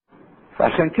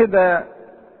فعشان كده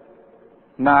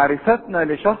معرفتنا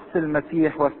لشخص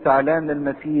المسيح واستعلان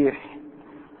المسيح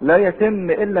لا يتم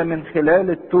الا من خلال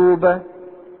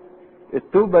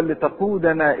التوبة اللي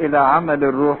تقودنا الى عمل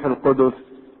الروح القدس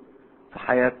في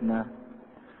حياتنا،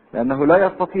 لانه لا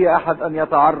يستطيع احد ان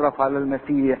يتعرف على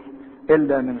المسيح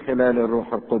الا من خلال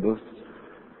الروح القدس.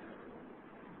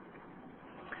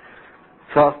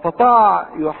 فاستطاع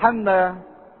يوحنا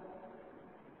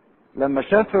لما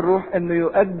شاف الروح انه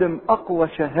يقدم اقوى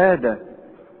شهادة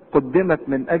قدمت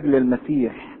من اجل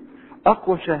المسيح،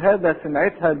 اقوى شهادة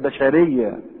سمعتها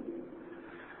البشرية،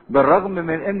 بالرغم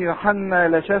من ان يوحنا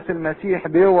لا شاف المسيح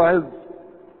بيوعظ،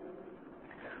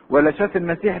 ولا شاف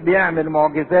المسيح بيعمل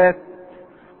معجزات،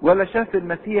 ولا شاف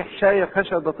المسيح شايل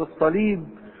خشبة الصليب،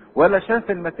 ولا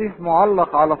شاف المسيح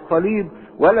معلق على الصليب،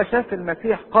 ولا شاف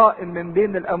المسيح قائم من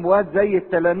بين الاموات زي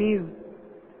التلاميذ.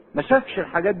 ما شافش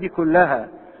الحاجات دي كلها،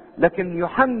 لكن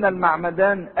يوحنا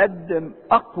المعمدان قدم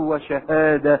اقوى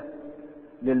شهادة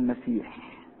للمسيح،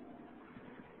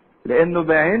 لانه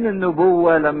بعين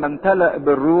النبوة لما امتلأ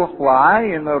بالروح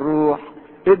وعاين الروح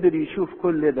قدر يشوف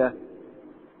كل ده.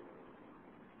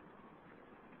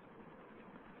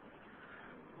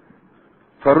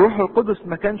 فالروح القدس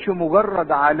ما كانش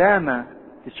مجرد علامة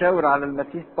تشاور على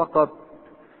المسيح فقط،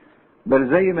 بل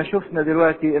زي ما شفنا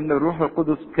دلوقتي ان الروح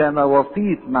القدس كان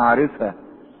وسيط معرفة،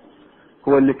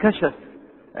 هو اللي كشف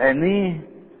عينيه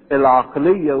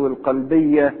العقلية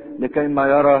والقلبية لكي ما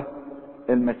يرى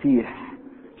المسيح.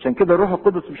 عشان كده الروح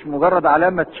القدس مش مجرد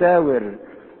علامة تشاور،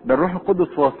 ده الروح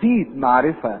القدس وسيط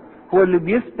معرفة، هو اللي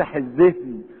بيفتح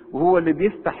الذهن، وهو اللي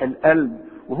بيفتح القلب،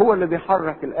 وهو اللي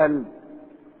بيحرك القلب.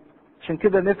 عشان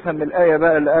كده نفهم الآية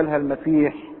بقى اللي قالها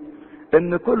المسيح،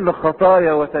 ان كل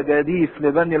خطايا وتجاديف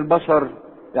لبني البشر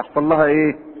يحصل لها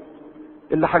ايه؟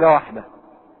 الا حاجة واحدة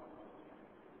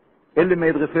اللي ما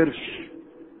يتغفرش،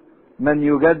 من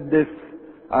يجدف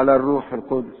على الروح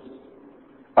القدس.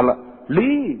 الله،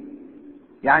 ليه؟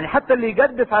 يعني حتى اللي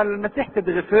يجدف على المسيح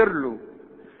تتغفر له،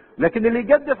 لكن اللي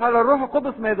يجدف على الروح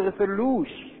القدس ما يتغفرلوش.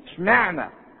 اشمعنى؟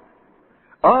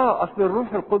 اصل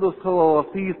الروح القدس هو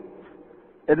وسيط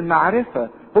المعرفة،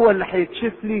 هو اللي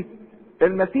هيكشف لي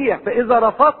المسيح. فاذا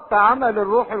رفضت عمل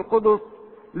الروح القدس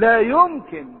لا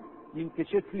يمكن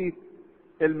ينكشف لي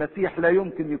المسيح، لا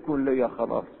يمكن يكون لي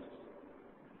خلاص.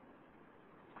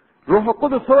 الروح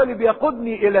القدس هو اللي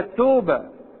بيقودني الى التوبة.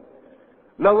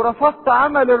 لو رفضت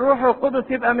عمل الروح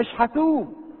القدس يبقى مش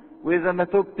هتوب، واذا ما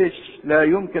توبتش لا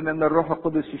يمكن ان الروح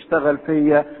القدس يشتغل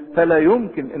فيا، فلا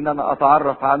يمكن ان انا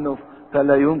اتعرف عنه،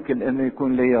 فلا يمكن ان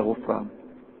يكون لي غفران.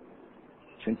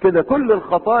 عشان كده كل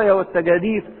الخطايا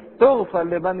والتجاديف تغفر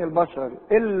لبني البشر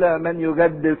الا من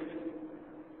يجدف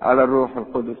على الروح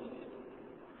القدس.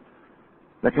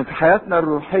 لكن في حياتنا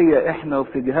الروحية احنا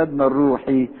وفي جهادنا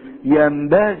الروحي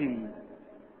ينبغي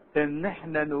ان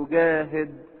احنا نجاهد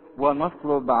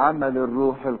ونطلب عمل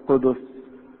الروح القدس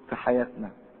في حياتنا،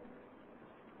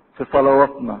 في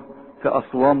صلواتنا، في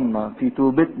اصوامنا، في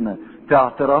توبتنا، في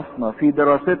اعترافنا، في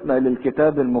دراستنا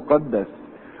للكتاب المقدس.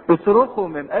 اصرخوا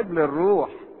من اجل الروح.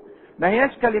 ما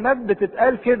هياش كلمات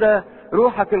بتتقال كده،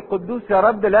 روحك القدوس يا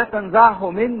رب لا تنزعه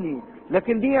مني،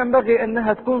 لكن دي ينبغي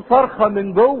انها تكون صرخة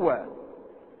من جوه،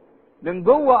 من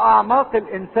جوه اعماق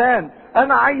الانسان.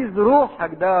 انا عايز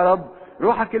روحك ده يا رب،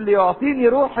 روحك اللي يعطيني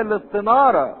روح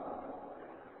الاستنارة،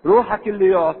 روحك اللي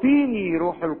يعطيني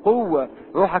روح القوة،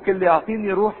 روحك اللي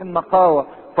يعطيني روح النقاوة،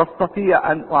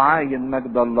 فاستطيع ان اعاين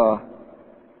مجد الله.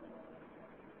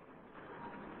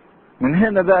 من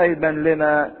هنا بقى يبان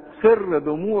لنا سر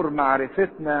ضمور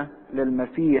معرفتنا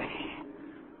للمسيح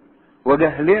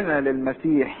وجهلنا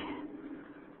للمسيح،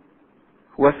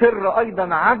 وسر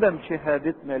ايضا عدم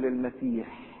شهادتنا للمسيح.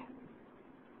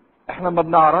 احنا ما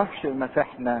بنعرفش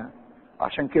مسيحنا،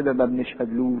 عشان كده ما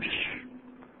بنشهدلوش.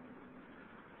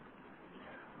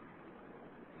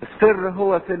 السر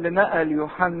هو في اللي نقل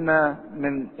يوحنا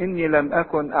من اني لم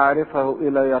اكن اعرفه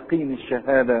الى يقين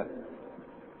الشهادة.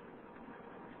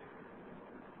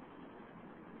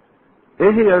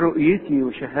 ايه هي رؤيتي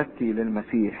وشهادتي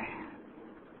للمسيح؟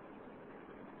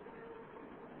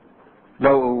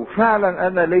 لو فعلا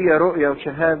انا ليا رؤية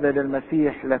وشهادة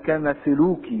للمسيح لكان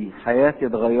سلوكي، حياتي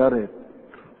اتغيرت،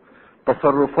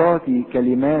 تصرفاتي،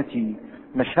 كلماتي،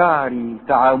 مشاعري،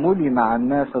 تعاملي مع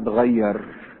الناس اتغير.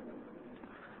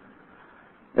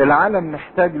 العالم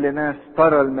محتاج لناس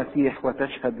ترى المسيح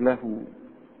وتشهد له.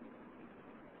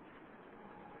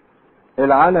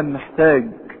 العالم محتاج،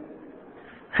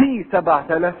 في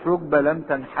 7000 ركبة لم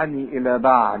تنحني الى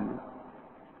بعل،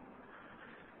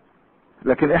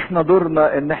 لكن احنا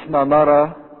دورنا ان احنا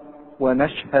نرى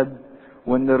ونشهد،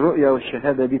 وان الرؤية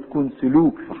والشهادة دي تكون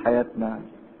سلوك في حياتنا.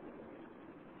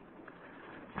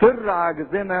 سر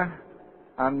عجزنا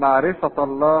عن معرفة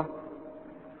الله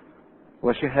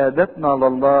وشهادتنا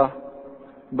لله،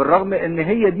 بالرغم ان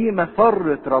هي دي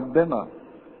مسرة ربنا،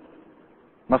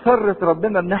 مسرة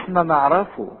ربنا ان احنا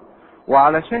نعرفه،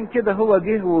 وعلشان كده هو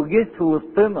جه في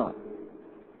وسطنا.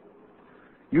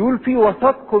 يقول في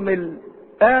وسطكم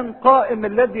الآن قائم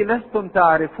الذي لستم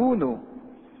تعرفونه.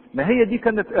 ما هي دي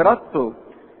كانت إرادته.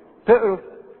 تقروا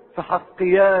في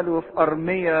حسقيال وفي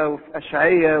أرميا وفي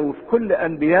أشعيا وفي كل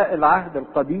أنبياء العهد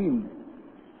القديم.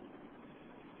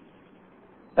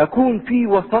 أكون في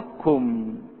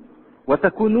وسطكم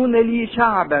وتكونون لي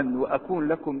شعبا وأكون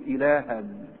لكم إلها.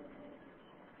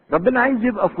 ربنا عايز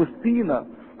يبقى في وسطينا.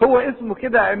 هو اسمه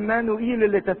كده عمانوئيل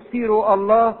اللي تفسيره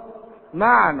الله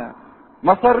معنا.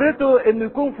 مسرته انه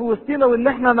يكون في وسطنا وان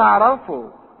احنا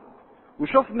نعرفه.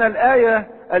 وشفنا الآية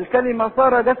الكلمة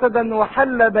صار جسدا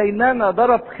وحل بيننا،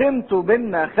 ضرب خيمته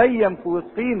بيننا، خيم في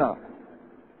وسطينا.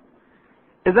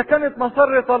 إذا كانت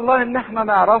مسرة الله ان احنا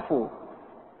نعرفه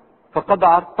فقد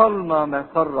عطلنا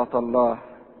مسرة الله.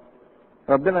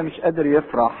 ربنا مش قادر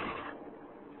يفرح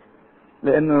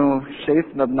لانه مش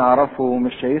شايفنا بنعرفه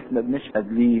ومش شايفنا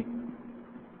بنشهد ليه.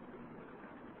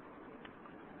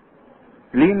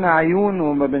 لينا عيون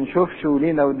وما بنشوفش،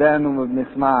 ولينا ودان وما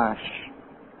بنسمعش،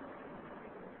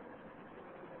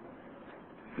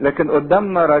 لكن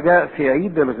قدامنا رجاء في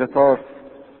عيد الغطاس،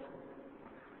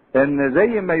 ان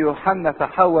زي ما يوحنا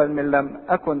تحول من لم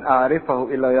اكن اعرفه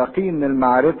الى يقين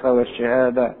المعرفة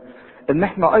والشهادة، ان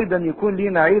احنا ايضا يكون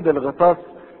لينا عيد الغطاس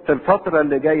في الفترة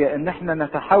اللي جاية، ان احنا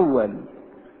نتحول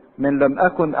من لم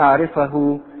اكن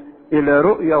اعرفه الى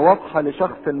رؤية واضحة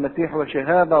لشخص المسيح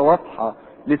وشهادة واضحة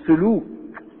لسلوك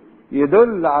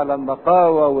يدل على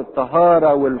النقاوة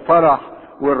والطهارة والفرح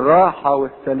والراحة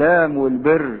والسلام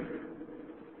والبر.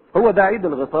 هو ده عيد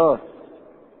الغطاس.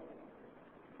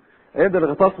 عيد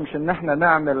الغطاس مش ان احنا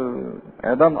نعمل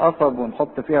عيدان قصب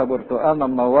ونحط فيها برتقانة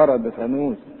منورة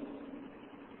بفانوس.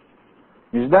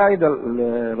 مش ده عيد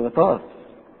الغطاس.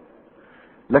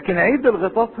 لكن عيد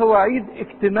الغطاس هو عيد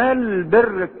اكتمال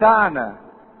البر بتاعنا.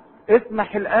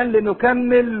 اسمح الان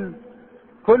لنكمل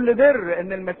كل بر،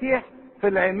 ان المسيح في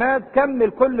العماد كمل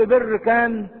كل بر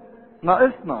كان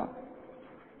ناقصنا.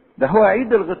 ده هو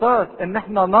عيد الغطاس، ان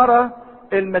احنا نرى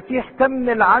المسيح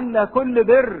كمل عنا كل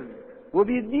بر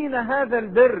وبيدينا هذا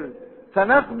البر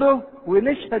فناخده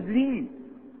ونشهد ليه.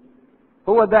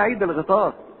 هو ده عيد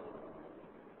الغطاس.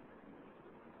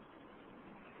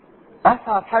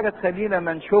 اصعب حاجة تخلينا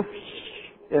ما نشوفش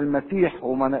المسيح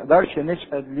وما نقدرش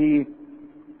نشهد ليه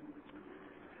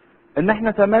ان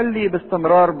احنا تملي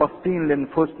باستمرار باصين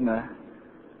لنفوسنا.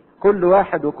 كل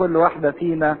واحد وكل واحدة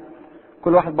فينا،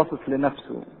 كل واحد باصص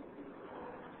لنفسه.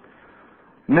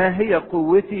 ما هي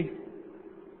قوتي؟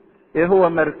 ايه هو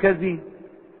مركزي؟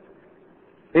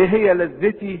 ايه هي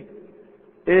لذتي؟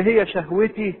 ايه هي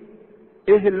شهوتي؟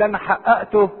 ايه اللي انا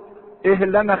حققته؟ ايه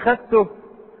اللي انا خدته؟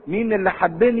 مين اللي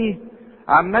حبني؟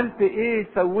 عملت ايه؟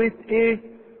 سويت ايه؟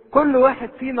 كل واحد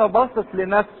فينا باصص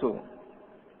لنفسه.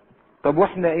 طب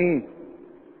واحنا ايه؟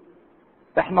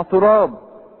 احنا تراب،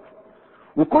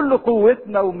 وكل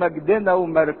قوتنا ومجدنا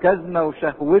ومركزنا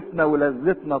وشهوتنا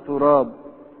ولذتنا تراب.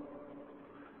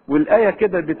 والآية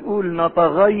كده بتقول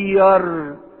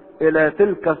نتغير إلى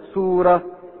تلك الصورة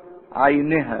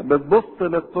عينها. بتبص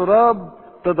للتراب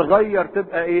تتغير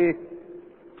تبقى ايه؟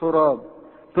 تراب.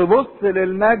 تبص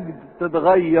للمجد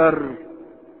تتغير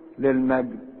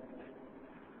للمجد.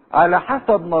 على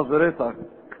حسب نظرتك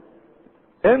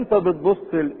انت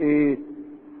بتبص لايه؟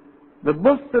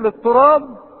 بتبص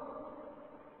للتراب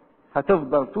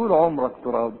هتفضل طول عمرك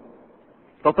تراب.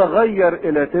 تتغير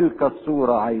الى تلك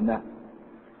الصورة عينها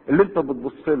اللي انت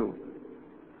بتبص له.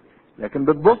 لكن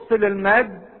بتبص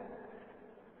للمجد،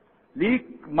 ليك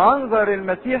منظر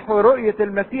المسيح ورؤية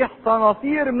المسيح،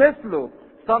 سنصير مثله،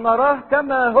 سنراه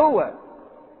كما هو،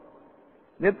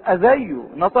 نبقى زيه،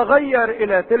 نتغير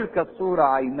الى تلك الصورة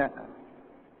عينها.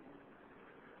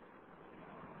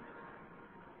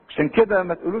 عشان كده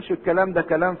ما تقولوش الكلام ده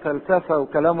كلام فلسفة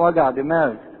وكلام وجع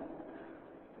دماغ.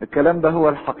 الكلام ده هو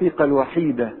الحقيقة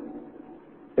الوحيدة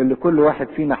اللي كل واحد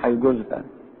فينا هيجوزها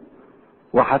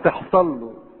وهتحصل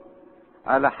له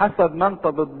على حسب ما انت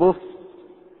بتبص،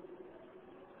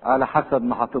 على حسب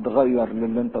ما هتتغير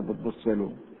للي انت بتبص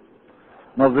له.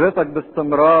 نظرتك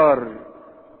باستمرار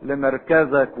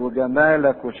لمركزك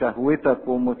وجمالك وشهوتك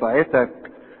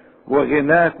ومتعتك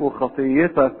وغناك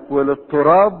وخطيتك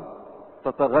وللتراب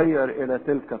تتغير الى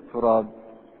تلك التراب.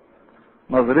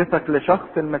 نظرتك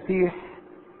لشخص المسيح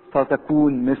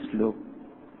ستكون مثله.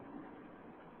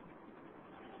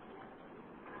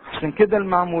 عشان كده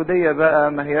المعمودية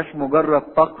بقى ما هياش مجرد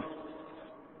طقس،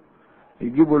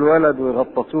 يجيبوا الولد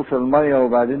ويغطسوه في المية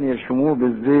وبعدين يرشموه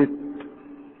بالزيت،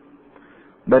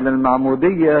 بل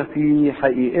المعمودية في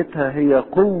حقيقتها هي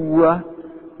قوة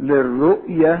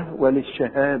للرؤية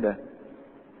وللشهادة،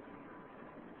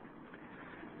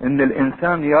 ان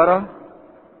الانسان يرى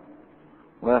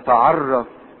ويتعرف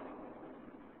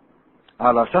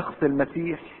على شخص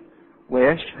المسيح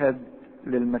ويشهد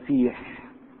للمسيح.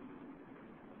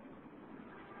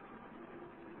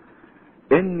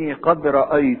 اني قد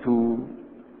رأيت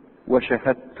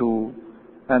وشهدت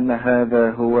ان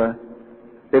هذا هو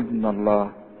ابن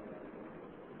الله.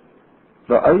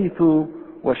 رأيت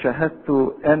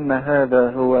وشهدت ان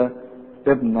هذا هو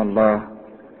ابن الله.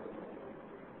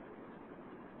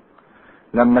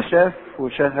 لما شاف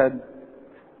وشهد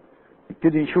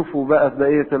ابتدي نشوفه بقى في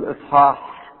بقية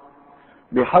الاصحاح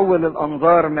بيحول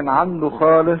الانظار من عنده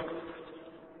خالص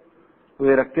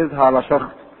ويركزها على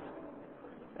شخص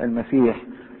المسيح،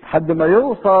 لحد ما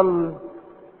يوصل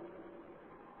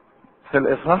في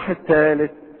الاصحاح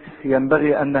الثالث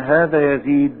ينبغي ان هذا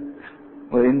يزيد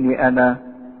واني انا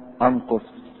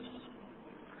انقص.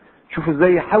 شوفوا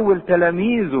ازاي يحول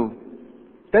تلاميذه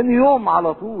تاني يوم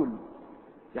على طول،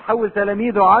 يحول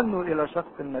تلاميذه عنه الى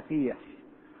شخص المسيح.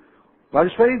 بعد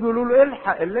شويه يقولوا له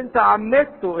الحق، اللي انت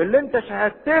عمدته اللي انت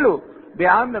شهدت له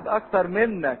بيعمد اكتر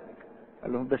منك.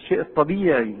 قال لهم ده الشيء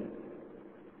الطبيعي،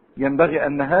 ينبغي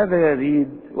ان هذا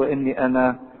يزيد واني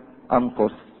انا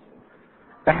انقص.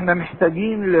 احنا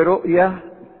محتاجين لرؤية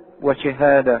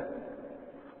وشهادة،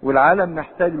 والعالم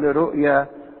محتاج لرؤية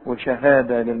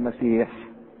وشهادة للمسيح.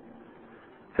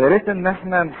 فياريت ان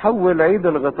احنا نحول عيد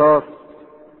الغطاس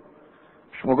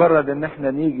مش مجرد ان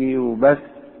احنا نيجي وبس،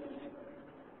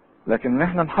 لكن ان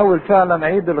احنا نحول فعلا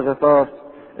عيد الغطاس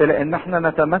الى ان احنا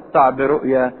نتمتع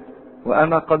برؤية.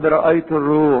 وانا قد رأيت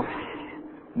الروح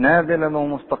نازلا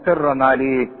ومستقرا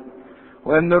عليه،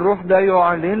 وان الروح ده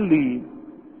يعلن لي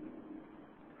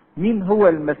مين هو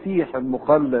المسيح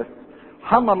المخلص،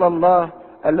 حمل الله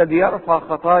الذي يرفع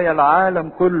خطايا العالم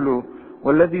كله،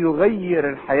 والذي يغير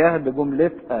الحياة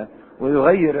بجملتها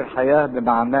ويغير الحياة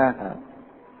بمعناها.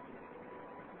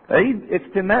 عيد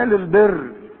اكتمال البر،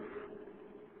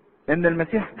 ان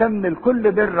المسيح كمل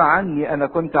كل بر عني انا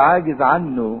كنت عاجز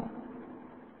عنه.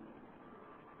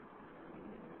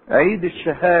 عيد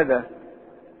الشهادة،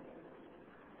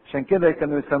 عشان كده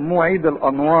كانوا يسموه عيد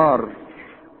الانوار،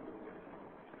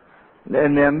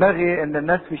 لان ينبغي ان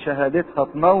الناس في شهادتها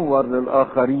تنور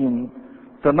للاخرين،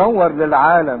 تنور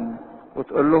للعالم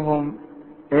وتقول لهم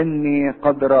اني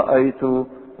قد رأيت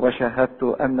وشهدت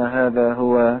ان هذا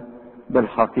هو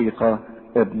بالحقيقة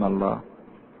ابن الله.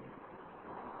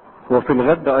 وفي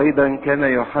الغد ايضا كان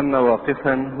يوحنا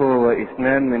واقفا هو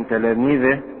واثنان من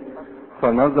تلاميذه،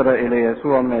 فنظر الى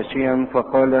يسوع ماشيا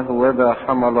فقال هوذا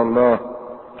حمل الله.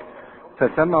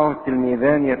 فسمعوا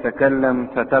التلميذان يتكلم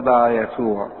فتبع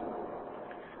يسوع.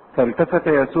 فالتفت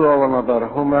يسوع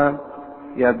ونظرهما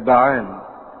يتبعان،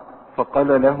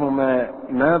 فقال لهما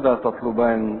ماذا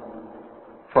تطلبان؟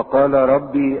 فقال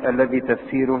ربي الذي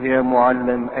تفسيره يا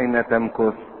معلم أين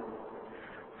تمكث؟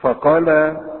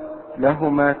 فقال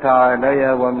لهما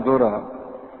تعاليا وانظرا.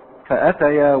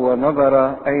 فأتيا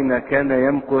ونظر أين كان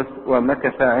يمكث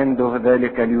ومكث عنده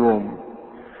ذلك اليوم.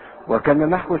 وكان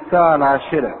نحو الساعة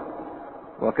 10،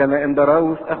 وكان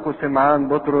اندراوس أخو سمعان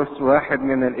بطرس واحد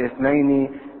من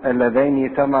الاثنين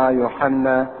اللذين سمع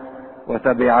يوحنا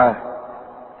وتبعاه.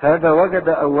 هذا وجد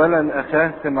أولا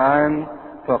أخاه سمعان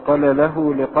فقال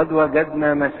له لقد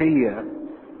وجدنا مسيا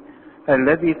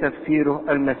الذي تفسيره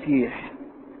المسيح.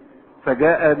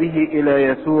 فجاء به إلى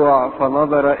يسوع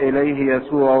فنظر إليه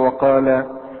يسوع وقال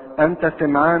أنت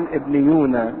سمعان ابن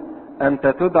يونا، أنت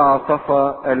تدعى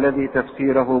صفا الذي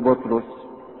تفسيره بطرس.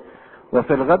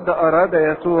 وفي الغد أراد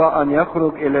يسوع أن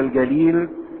يخرج إلى الجليل،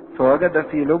 فوجد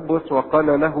في لبس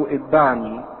وقال له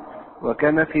اتبعني.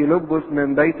 وكان في لبس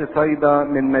من بيت صيدا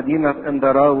من مدينة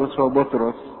اندراوس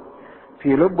وبطرس.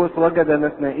 في لبس وجد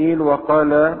نثنائيل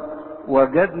وقال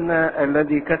وجدنا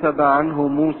الذي كتب عنه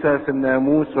موسى في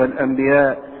الناموس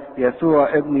والأنبياء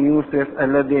يسوع ابن يوسف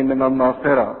الذي من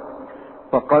الناصرة.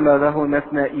 فقال له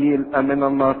نثنائيل أمن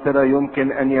الناصرة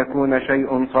يمكن أن يكون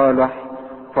شيء صالح؟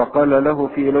 فقال له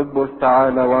في لبس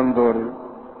تعال وانظر.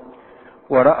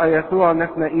 ورأى يسوع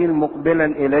نثنائيل مقبلا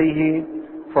إليه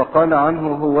فقال عنه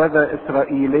هوذا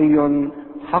إسرائيلي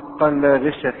حقا لا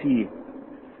غش فيه.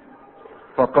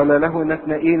 فقال له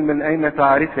نثنائيل من أين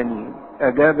تعرفني؟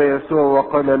 أجاب يسوع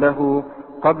وقال له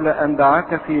قبل أن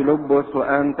دعاك في لبس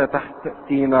وأنت تحت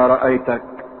تينا رأيتك.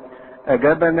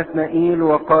 أجاب نثنائيل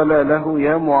وقال له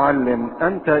يا معلم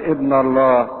أنت ابن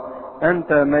الله،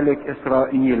 أنت ملك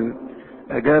إسرائيل.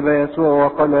 أجاب يسوع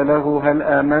وقال له: هل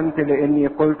آمنت لإني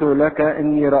قلت لك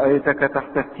إني رأيتك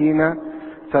تحت التينة؟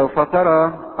 سوف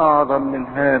ترى أعظم من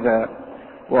هذا.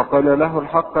 وقال له: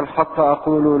 الحق الحق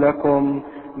أقول لكم،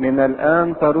 من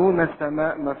الآن ترون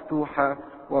السماء مفتوحة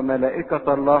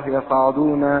وملائكة الله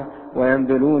يصعدون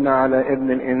وينزلون على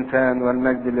ابن الإنسان،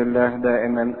 والمجد لله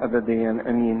دائما أبديا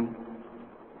أمين.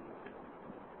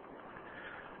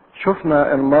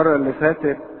 شفنا المرة اللي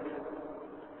فاتت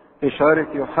إشارة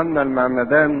يوحنا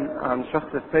المعمدان عن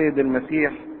شخص السيد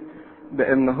المسيح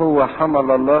بأن هو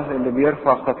حمل الله اللي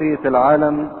بيرفع خطية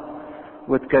العالم،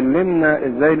 واتكلمنا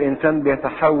ازاي الإنسان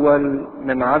بيتحول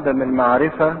من عدم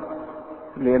المعرفة،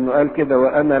 لأنه قال كده: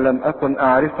 وأنا لم أكن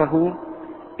أعرفه،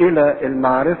 إلى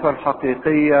المعرفة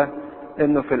الحقيقية،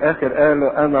 إنه في الآخر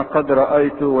قالوا: أنا قد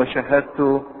رأيت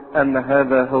وشهدت أن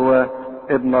هذا هو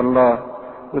ابن الله.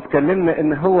 واتكلمنا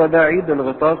إن هو ده عيد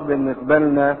الغطاس بالنسبة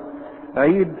لنا،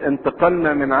 عيد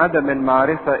انتقالنا من عدم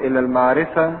المعرفة إلى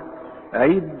المعرفة،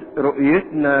 عيد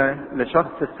رؤيتنا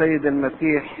لشخص السيد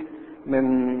المسيح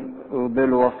من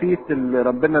بالوسيط اللي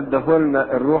ربنا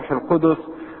اداهولنا الروح القدس.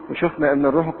 وشفنا ان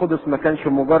الروح القدس ما كانش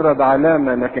مجرد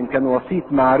علامة، لكن كان وسيط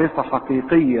معرفة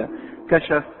حقيقية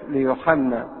كشف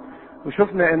ليوحنا.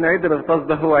 وشفنا ان عيد الغطاس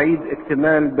ده هو عيد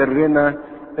اكتمال برنا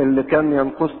اللي كان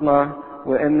ينقصنا،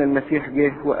 وان المسيح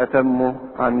جه واتمه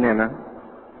عننا.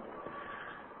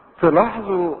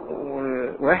 تلاحظوا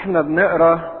واحنا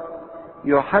بنقرا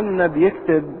يوحنا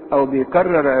بيكتب او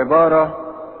بيكرر عبارة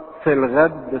في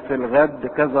الغد في الغد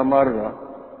كذا مرة.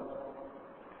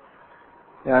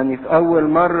 يعني في اول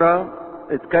مرة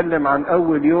اتكلم عن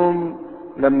اول يوم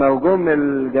لما جم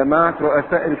الجماعة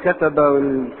رؤساء الكتبة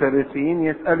والفريسيين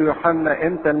يسألوا يوحنا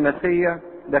امتى المسيح،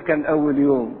 ده كان اول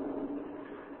يوم.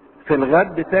 في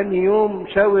الغد تاني يوم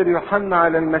شاور يوحنا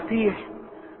على المسيح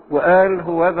وقال: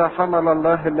 هوذا حمل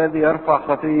الله الذي يرفع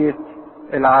خطية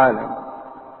العالم.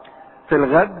 في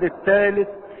الغد الثالث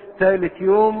ثالث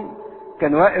يوم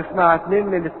كان واقف مع 2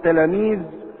 من التلاميذ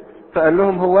فقال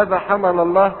لهم: هوذا حمل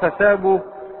الله، فسابوا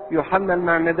يوحنا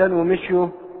المعمدان ومشوا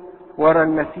ورا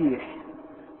المسيح.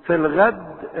 في الغد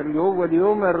اللي هو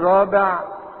اليوم الرابع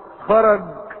خرج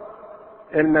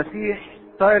المسيح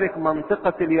تارك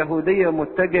منطقة اليهودية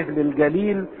متجه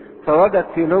للجليل، فوجد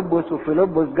فيلبس،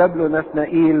 وفيلبس جاب له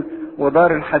نثنائيل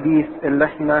ودار الحديث اللي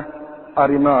احنا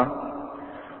قريناه.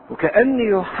 وكأن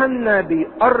يوحنا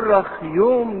بيأرخ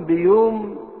يوم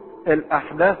بيوم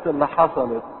الأحداث اللي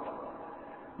حصلت.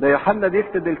 ده يوحنا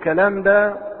بيكتب الكلام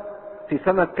ده في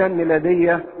سنة كام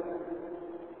ميلادية؟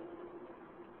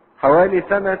 حوالي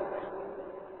سنة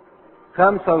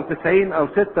 95 أو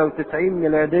 96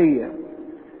 ميلادية،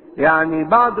 يعني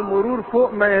بعد مرور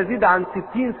فوق ما يزيد عن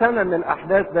 60 سنة من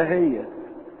الأحداث دهية،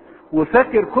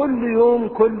 وفاكر كل يوم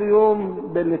كل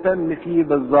يوم باللي تم فيه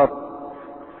بالظبط.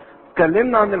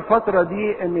 اتكلمنا عن الفترة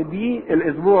دي ان دي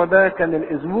الاسبوع ده كان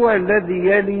الاسبوع الذي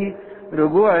يلي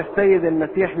رجوع السيد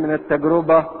المسيح من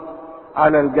التجربة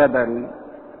على الجبل.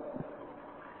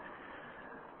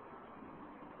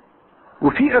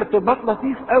 وفي ارتباط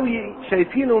لطيف قوي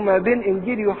شايفينه ما بين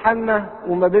انجيل يوحنا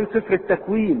وما بين سفر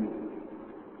التكوين.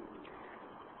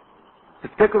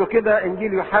 تفتكروا كده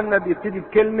انجيل يوحنا بيبتدي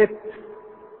بكلمة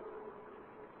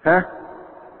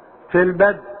في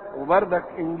البدء، وبرضك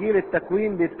انجيل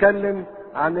التكوين بيتكلم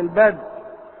عن البدء.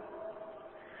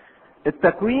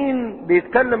 التكوين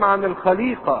بيتكلم عن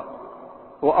الخليقة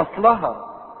واصلها،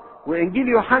 وانجيل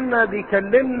يوحنا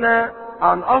بيكلمنا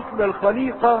عن اصل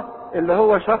الخليقة اللي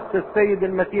هو شخص السيد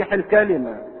المسيح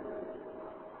الكلمة.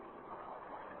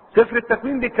 سفر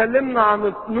التكوين بيكلمنا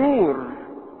عن النور،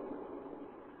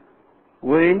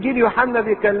 وانجيل يوحنا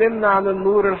بيكلمنا عن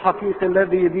النور الحقيقي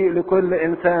الذي يضيء لكل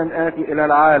انسان اتي الى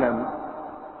العالم.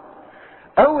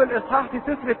 اول اصحاح في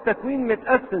سفر التكوين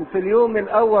متقسم: في اليوم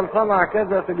الاول صنع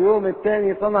كذا، في اليوم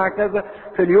الثاني صنع كذا،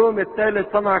 في اليوم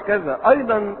الثالث صنع كذا.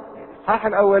 ايضا الاصحاح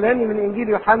الاولاني من انجيل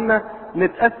يوحنا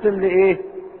متقسم لايه؟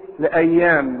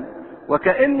 لايام.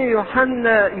 وكأن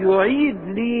يوحنا يعيد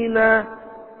لينا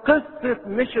قصة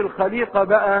مش الخليقة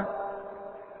بقى،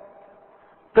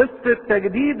 قصة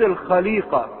تجديد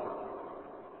الخليقة،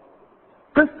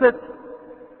 قصة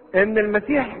ان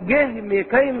المسيح جه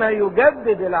كيما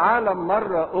يجدد العالم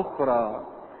مرة اخرى.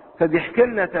 فبيحكي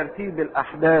لنا ترتيب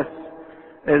الاحداث،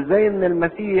 ازاي ان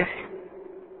المسيح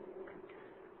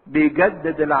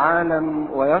بيجدد العالم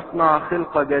ويصنع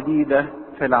خلقة جديدة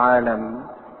في العالم،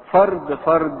 فرد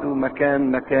فرد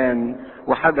ومكان مكان،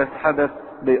 وحدث حدث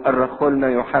بيأرخه لنا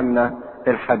يوحنا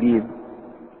الحبيب.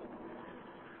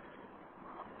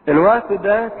 الوقت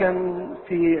ده كان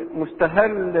في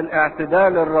مستهل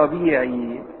الاعتدال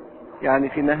الربيعي، يعني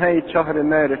في نهاية شهر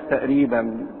مارس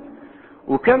تقريبا،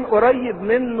 وكان قريب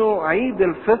منه عيد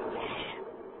الفصح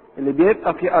اللي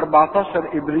بيبقى في 14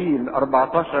 ابريل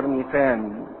 14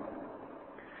 نيسان.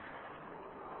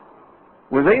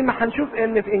 وزي ما هنشوف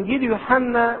ان في انجيل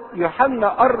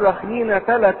يوحنا أرخ لينا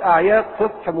 3 اعياد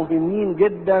فصح مهمين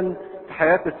جدا في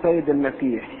حياة السيد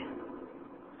المسيح.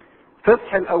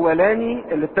 الفصح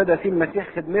الاولاني اللي ابتدى فيه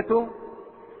المسيح خدمته،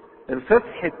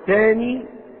 الفصح الثاني،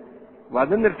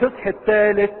 وبعدين الفصح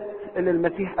الثالث اللي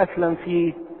المسيح اسلم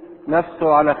فيه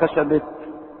نفسه على خشبة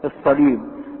الصليب.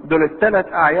 دول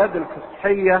ال3 اعياد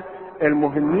الفصحية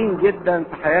المهمين جدا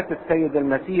في حياة السيد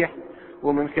المسيح.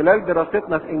 ومن خلال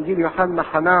دراستنا في انجيل يوحنا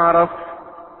هنعرف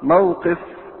موقف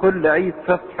كل عيد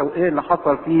فصح وايه اللي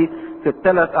حصل فيه في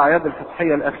ال3 اعياد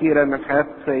الفصحية الاخيرة من حياة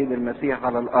السيد المسيح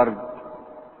على الارض.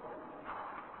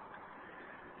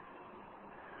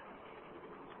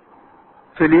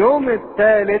 في اليوم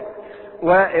الثالث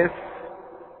واقف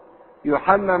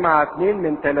يوحنا مع 2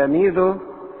 من تلاميذه،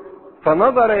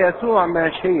 فنظر يسوع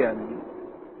ماشيا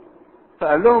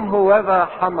فقال لهم هوذا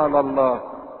حمل الله.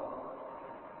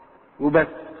 وبس.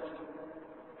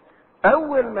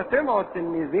 اول ما سمعوا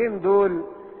التلميذين دول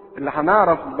اللي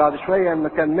هنعرف بعد شوية ان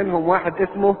كان منهم واحد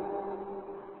اسمه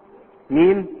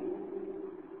مين؟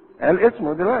 قال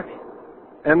اسمه دلوقتي،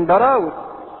 اندراوس،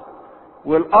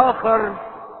 والاخر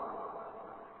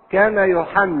كان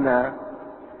يوحنا،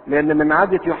 لان من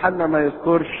عادة يوحنا ما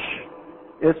يذكرش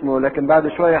اسمه، لكن بعد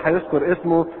شوية هيذكر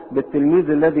اسمه بالتلميذ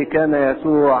الذي كان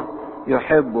يسوع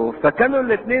يحبه. فكانوا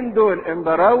الاثنين دول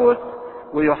اندراوس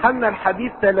ويوحنا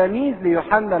الحبيب تلاميذ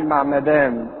ليوحنا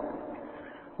المعمدان،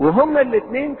 وهما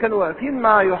الاثنين كانوا واقفين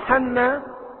مع يوحنا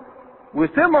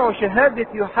وسمعوا شهادة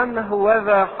يوحنا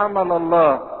هوذا حمل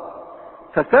الله،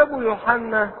 فسابوا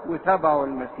يوحنا وتبعوا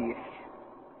المسيح.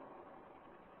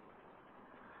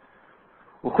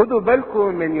 وخدوا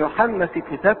بالكم من يوحنا في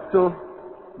كتابته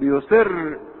بيصر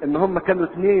ان هم كانوا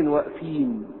 2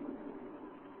 واقفين،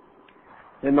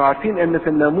 لانه عارفين ان في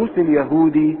الناموس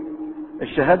اليهودي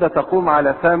الشهادة تقوم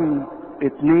على فم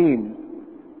 2.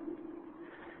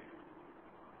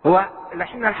 هو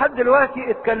احنا لحد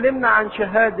دلوقتي اتكلمنا عن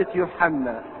شهادة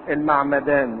يوحنا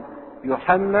المعمدان.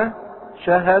 يوحنا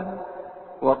شهد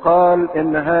وقال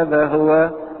ان هذا هو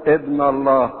ابن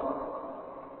الله.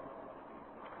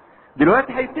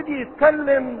 دلوقتي هيبتدي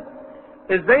يتكلم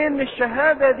ازاي ان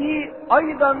الشهادة دي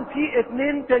ايضا في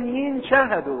 2 تانيين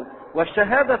شهدوا،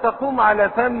 والشهادة تقوم على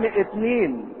فم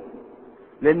 2.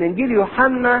 لان انجيل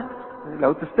يوحنا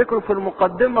لو تفتكروا في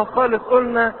المقدمة خالص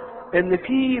قلنا ان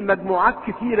في مجموعات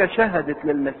كثيرة شهدت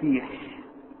للمسيح.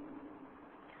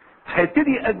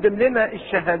 هيبتدي يقدم لنا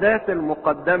الشهادات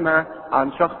المقدمة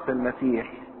عن شخص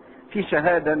المسيح. في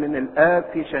شهادة من الآب،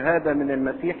 في شهادة من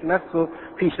المسيح نفسه،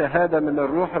 في شهادة من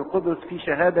الروح القدس، في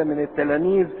شهادة من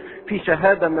التلاميذ، في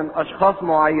شهادة من أشخاص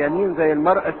معينين زي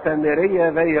المرأة السامرية،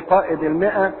 زي قائد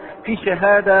 100، في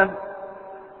شهادة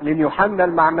من يوحنا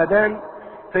المعمدان.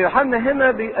 فيوحنا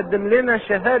هنا بيقدم لنا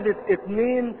شهادة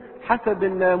 2 حسب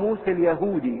الناموس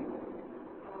اليهودي،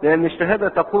 لأن الشهادة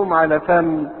تقوم على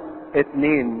فم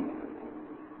 2.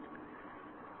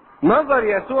 نظر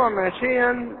يسوع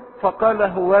ماشيا فقال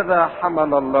هوذا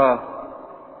حمل الله.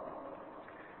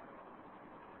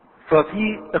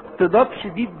 ففي اقتضاب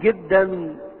شديد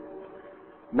جدا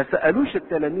ما سألوش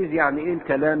التلاميذ يعني ايه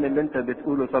الكلام اللي انت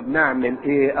بتقوله، طب نعمل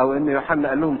ايه، او ان يوحنا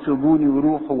قال لهم سيبوني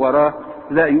وروحوا وراه.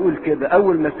 لا، يقول كده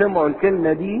اول ما سمعوا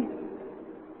الكلمة دي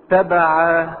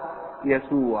تبع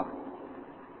يسوع.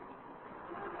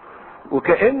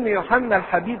 وكأن يوحنا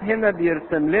الحبيب هنا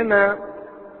بيرسم لنا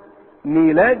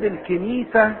ميلاد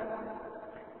الكنيسة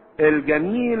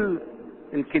الجميل،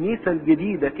 الكنيسة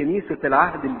الجديدة، كنيسة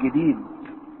العهد الجديد،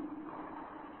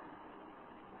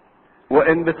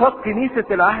 وانبثاق كنيسة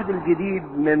العهد الجديد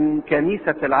من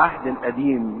كنيسة العهد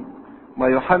القديم. ما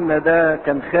يوحنا ده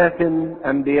كان خاتم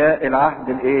انبياء العهد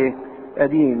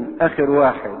القديم، اخر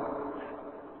واحد.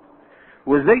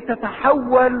 وازاي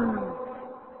تتحول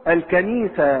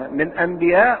الكنيسة من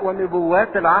انبياء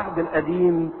ونبوات العهد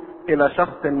القديم الى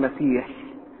شخص المسيح.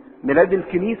 ميلاد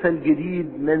الكنيسة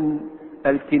الجديد من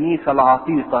الكنيسة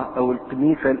العتيقة او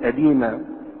الكنيسة القديمة.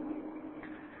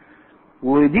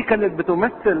 ودي كانت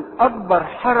بتمثل اكبر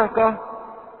حركة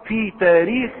في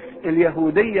تاريخ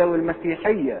اليهودية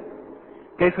والمسيحية،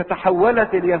 كيف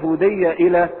تحولت اليهودية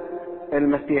الى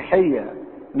المسيحية.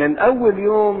 من اول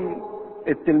يوم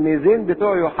التلميذين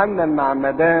بتوع يوحنا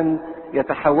المعمدان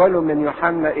يتحولوا من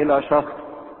يوحنا الى شخص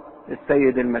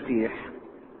السيد المسيح.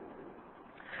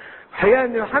 الحقيقة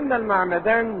ان يوحنا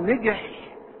المعمدان نجح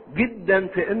جدا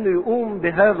في انه يقوم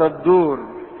بهذا الدور،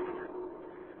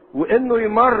 وانه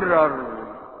يمرر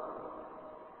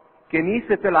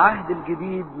كنيسة العهد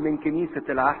الجديد من كنيسة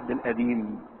العهد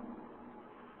القديم.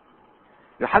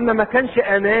 يوحنا ما كانش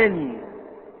اناني،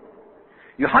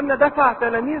 يوحنا دفع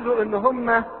تلاميذه ان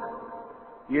هم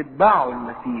يتبعوا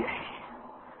المسيح،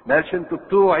 ما قالش انتوا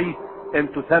بتوعي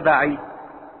انتوا تبعي.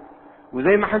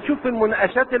 وزي ما هنشوف في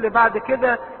المناقشات اللي بعد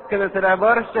كده كانت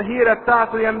العبارة الشهيرة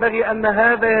بتاعته ينبغي ان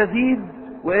هذا يزيد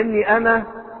واني انا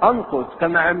انقص.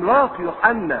 كان عملاق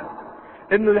يوحنا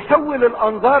انه يحول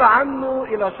الانظار عنه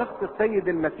الى شخص السيد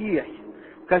المسيح.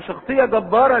 كان شخصية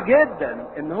جبارة جدا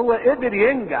ان هو قدر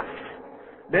ينجح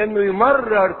بانه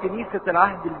يمرر كنيسة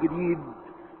العهد الجديد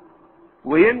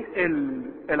وينقل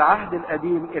العهد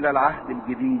القديم الى العهد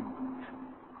الجديد.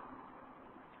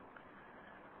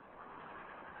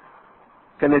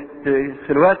 كانت في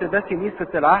الوقت ده كنيسة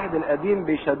العهد القديم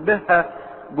بيشبهها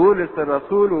بولس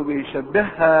الرسول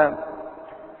وبيشبهها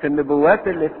في النبوات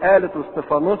اللي اتقالت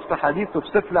واستفانوس في حديثه في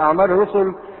سفر اعمال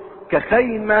الرسل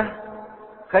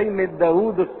خيمة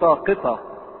داوود الساقطة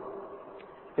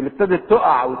اللي ابتدت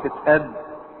تقع وتتهد.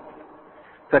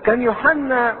 فكان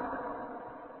يوحنا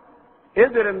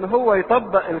قدر ان هو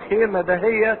يطبق الخيمة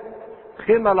دهيت،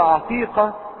 الخيمة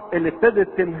العتيقة اللي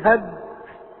ابتدت تنهد،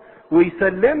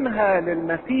 ويسلمها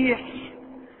للمسيح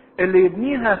اللي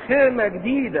يبنيها خيمة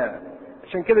جديدة.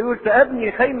 عشان كده يقول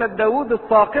سأبني خيمة داوود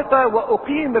الساقطة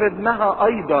وأقيم ردمها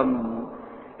أيضا.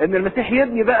 إن المسيح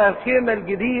يبني بقى الخيمة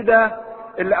الجديدة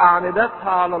اللي أعمدتها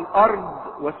على الأرض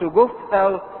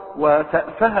وسجوفها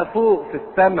وسقفها فوق في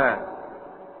السماء.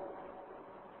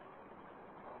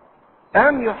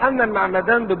 قام يوحنا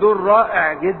المعمدان بدور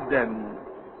رائع جدا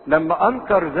لما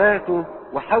أنكر ذاته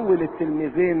وحول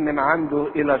التلميذين من عنده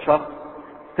إلى شخص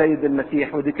سيد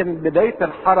المسيح. ودي كانت بداية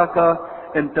الحركة،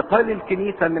 انتقال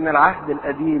الكنيسة من العهد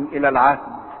القديم إلى العهد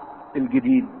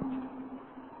الجديد.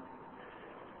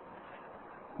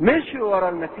 مشوا ورا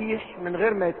المسيح من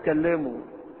غير ما يتكلموا.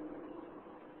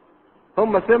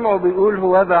 هم سمعوا بيقول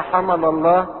هوذا حمل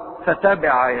الله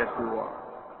فتبع يسوع.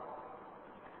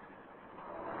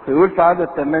 فيقول في عدد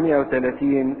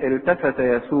 38 التفت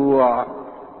يسوع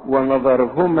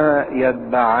ونظرهما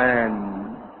يتبعان.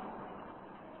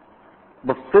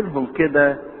 بصلهم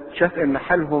كده شاف ان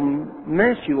حالهم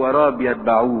ماشي وراه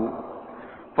بيتبعوه.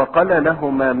 فقال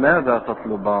لهما ماذا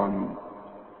تطلبان؟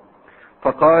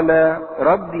 فقال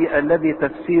ربي الذي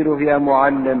تفسيره يا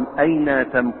معلم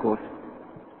اين تمكث؟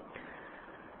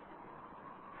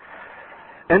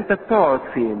 انت بتقعد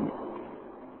فين؟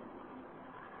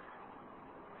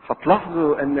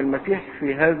 هتلاحظوا ان المسيح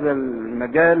في هذا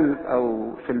المجال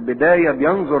او في البداية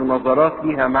بينظر نظرات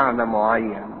ليها معنى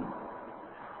معين.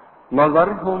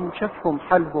 نظرهم شافهم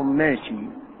حالهم ماشي.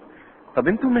 طب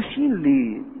انتوا ماشيين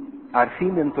ليه؟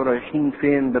 عارفين انتوا رايحين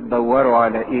فين؟ بتدوروا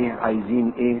على ايه؟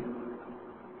 عايزين ايه؟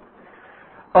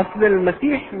 اصل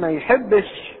المسيح ما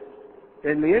يحبش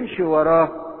اللي يمشي وراه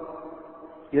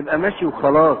يبقى ماشي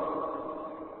وخلاص،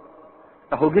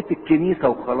 اهو جيت الكنيسة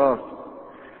وخلاص.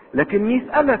 لكن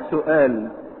يسألك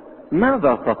سؤال،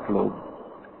 ماذا تطلب؟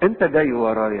 انت جاي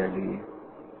ورايا ليه؟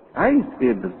 عايز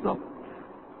ايه بالظبط؟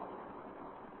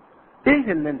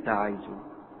 ايه اللي انت عايزه؟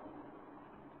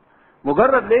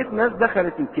 مجرد لقيت ناس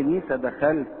دخلت الكنيسة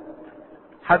دخلت،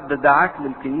 حد دعاك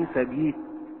للكنيسة جيت،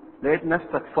 لقيت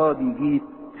نفسك فاضي جيت،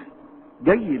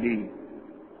 جاي ليه؟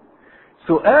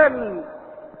 سؤال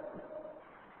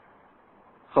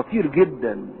خطير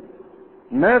جدا.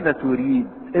 ماذا تريد؟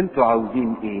 انتوا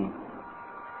عاوزين ايه؟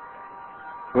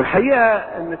 والحقيقة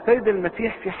ان السيد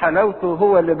المسيح في حلاوته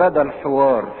هو اللي بدأ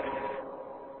الحوار.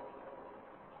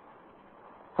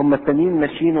 هم التانيين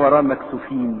ماشيين وراه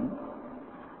مكسوفين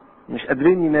مش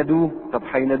قادرين ينادوه. طب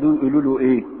هينادوه يقولوا له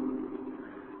ايه؟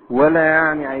 ولا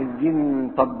يعني عايزين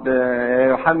طب يا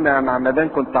يوحنا معمدان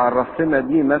كنت عرفتنا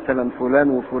دي مثلا فلان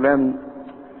وفلان.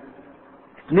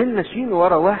 اتنين ماشيين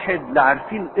ورا واحد لا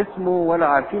عارفين اسمه ولا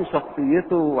عارفين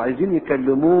شخصيته وعايزين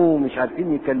يكلموه مش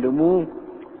عارفين يكلموه،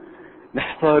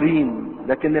 محتارين.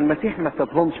 لكن المسيح ما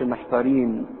سابهمش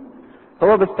محتارين.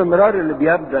 هو باستمرار اللي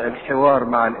بيبدأ الحوار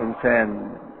مع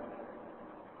الانسان.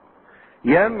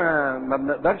 ياما ما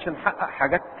بنقدرش نحقق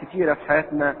حاجات كتيرة في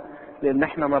حياتنا لان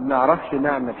احنا ما بنعرفش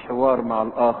نعمل حوار مع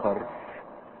الاخر.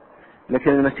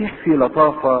 لكن المسيح في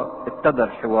لطافة ابتدى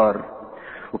الحوار،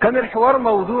 وكان الحوار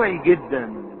موضوعي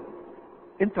جدا.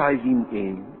 انتوا عايزين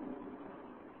ايه؟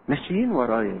 ماشيين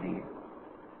ورايا ليه؟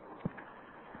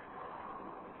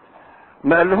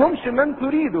 ما قال لهمش من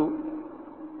تريدوا،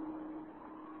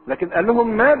 لكن قال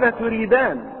لهم ماذا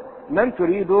تريدان. من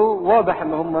تريدوا واضح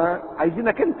ان هم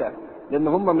عايزينك انت لان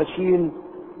هم ماشيين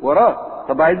وراك.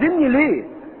 طب عايزيني ليه؟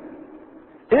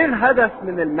 ايه الهدف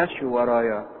من المشي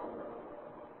ورايا؟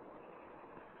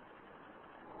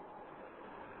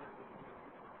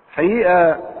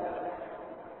 حقيقة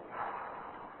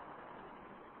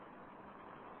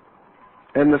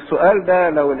ان السؤال ده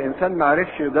لو الانسان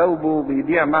معرفش يجاوبه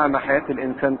بيضيع معنى حياة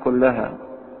الانسان كلها.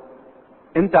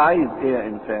 انت عايز ايه يا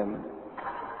انسان؟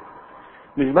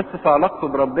 مش بس في علاقته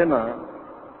بربنا،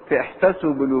 في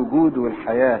احساسه بالوجود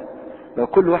والحياة. لو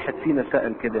كل واحد فينا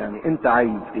سأل كده يعني انت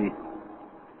عايز ايه؟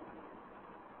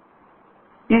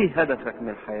 ايه هدفك من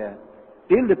الحياة؟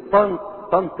 ايه اللي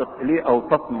تنطق اليه او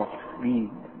تطمح ليه؟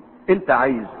 انت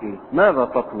عايز ايه؟ ماذا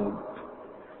تطلب؟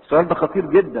 السؤال ده خطير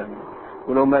جدا،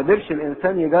 ولو ما قدرش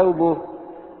الانسان يجاوبه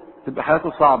تبقى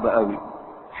حياته صعبة قوي،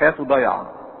 حياته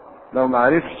ضايعة لو ما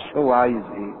عرفش هو عايز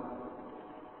ايه.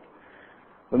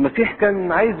 والمسيح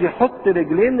كان عايز يحط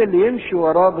رجلين اللي يمشي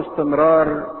وراه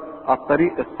باستمرار على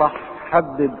الطريق الصح.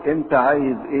 حدد انت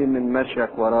عايز ايه من مشيك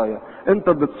ورايا. انت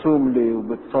بتصوم ليه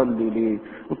وبتصلي ليه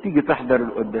وبتيجي تحضر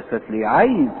القداسات ليه؟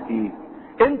 عايز ايه؟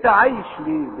 انت عايش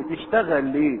ليه؟ بتشتغل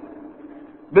ليه؟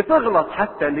 بتغلط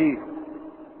حتى ليه؟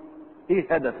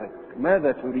 ايه هدفك؟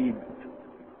 ماذا تريد؟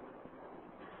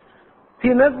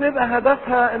 في ناس بيبقى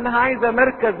هدفها انها عايزة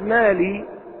مركز مالي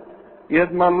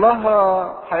يضمن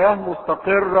لها حياة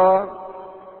مستقرة،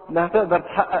 انها تقدر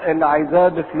تحقق اللي عايزاه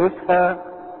بفلوسها.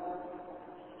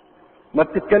 ما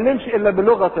بتتكلمش الا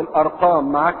بلغة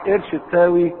الارقام. معاك قرش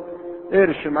تساوي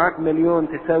قرش، معاك مليون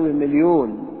تساوي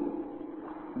مليون.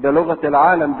 ده لغة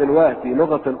العالم دلوقتي،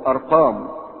 لغة الارقام.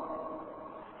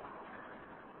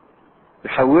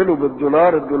 يحولوا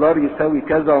بالدولار، الدولار يساوي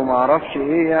كذا وما اعرفش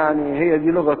ايه. يعني هي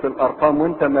دي لغة الارقام،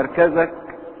 وانت مركزك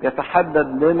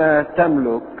يتحدد بما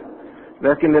تملك.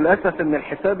 لكن للأسف ان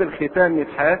الحساب الختامي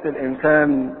في حياة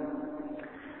الانسان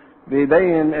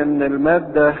بيبين ان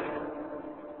المادة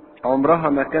عمرها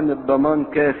ما كانت ضمان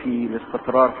كافي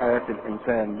لاستقرار حياة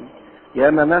الانسان.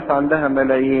 ياما ناس عندها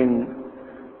ملايين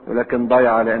ولكن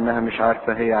ضايعة لانها مش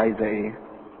عارفة هي عايزة ايه.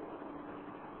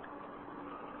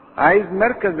 عايز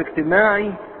مركز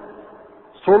اجتماعي،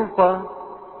 سلطة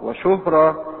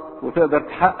وشهرة، وتقدر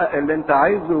تحقق اللي انت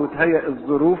عايزه وتهيئ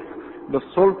الظروف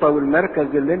بالسلطة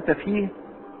والمركز اللي انت فيه.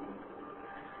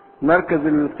 المركز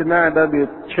الاجتماعي ده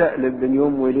بيتشقلب بين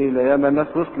يوم وليلة. ياما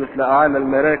ناس وصلت لأعلى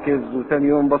المراكز وتاني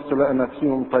يوم بصوا لقوا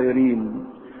نفسهم طايرين.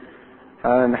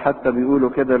 يعني حتى بيقولوا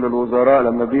كده للوزراء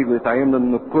لما بيجوا يتعينوا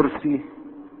ان الكرسي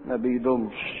ما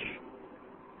بيدومش.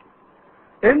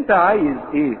 انت عايز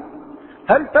ايه؟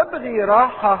 هل تبغي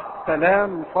راحة،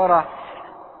 سلام، فرح؟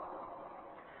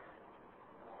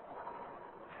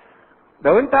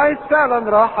 لو انت عايز فعلا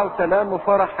راحة وسلام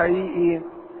وفرح حقيقي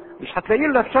مش هتلاقيه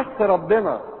الا في شخص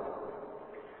ربنا.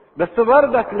 بس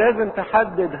برضك لازم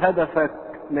تحدد هدفك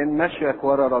من مشيك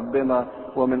ورا ربنا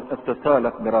ومن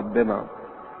اتصالك بربنا.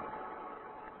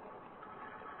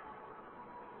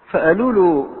 فقالوا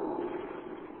له،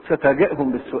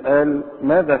 فتفاجئهم بالسؤال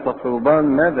ماذا تطلبان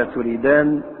ماذا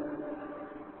تريدان؟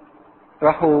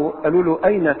 راحوا قالوا له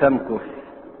اين تمكث؟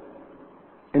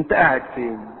 انت قاعد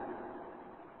فين؟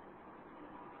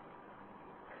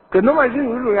 كانهم عايزين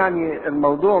يقولوا يعني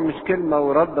الموضوع مش كلمة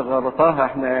ورد غلطاها،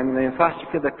 احنا يعني ما ينفعش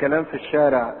كده الكلام في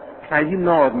الشارع، احنا عايزين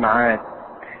نقعد معاك،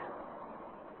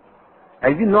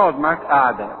 عايزين نقعد معاك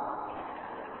قعدة،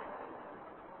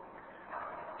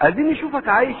 عايزين نشوفك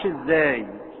عايش ازاي،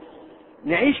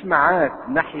 نعيش معاك،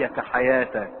 نحيا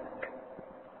كحياتك.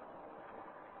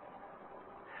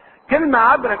 كلمة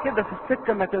عبرة كده في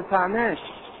السكة ما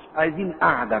تنفعناش، عايزين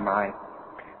قعدة معاك.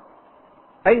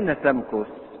 اين تمكث؟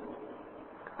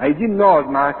 عايزين نقعد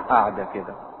معاك قعدة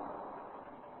كده.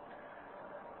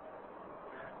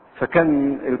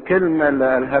 فكان الكلمة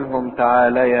اللي قالها لهم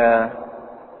تعاليا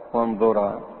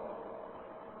وانظرا.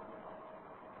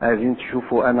 عايزين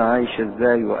تشوفوا انا عايش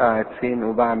ازاي وقاعد فين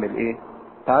وبعمل ايه؟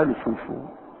 تعالوا شوفوا.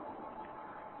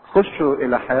 خشوا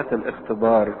الى حياة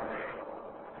الاختبار.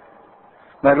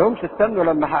 ما لهمش استنوا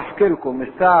لما هحكي لكم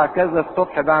الساعة كذا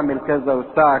الصبح بعمل كذا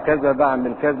والساعة كذا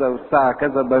بعمل كذا والساعة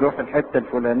كذا بروح الحتة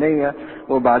الفلانية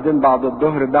وبعدين بعد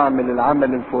الظهر بعمل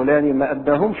العمل الفلاني. ما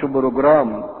اداهمش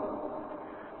بروجرام.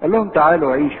 قال لهم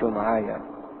تعالوا عيشوا معايا،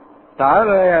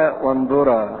 تعالوا يا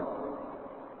وانظرا.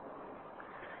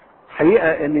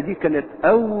 حقيقة ان دي كانت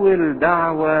اول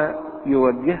دعوة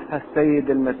يوجهها السيد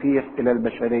المسيح الى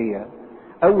البشرية.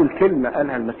 اول كلمة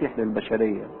قالها المسيح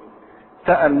للبشرية.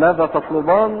 سأل ماذا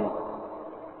تطلبان؟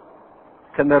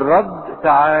 كان الرد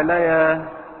تعاليا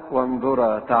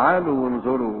وانظرا. تعالوا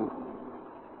وانظروا.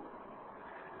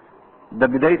 ده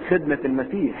بداية خدمة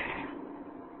المسيح.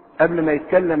 قبل ما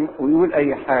يتكلم ويقول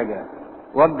اي حاجة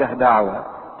وجه دعوة،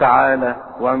 تعالى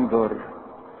وانظر.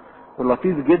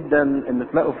 واللطيف جدا ان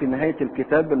تلاقوا في نهاية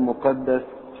الكتاب المقدس،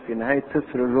 في نهاية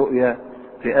سفر الرؤيا،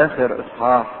 في اخر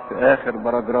اصحاح، في اخر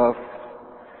باراجراف،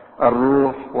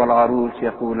 الروح والعروس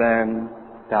يقولان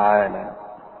تعالى.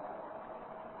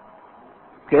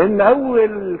 كأن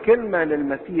اول كلمة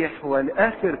للمسيح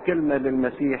والاخر كلمة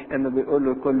للمسيح انه بيقول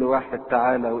له كل واحد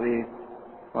تعالى وايه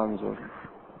وانظر.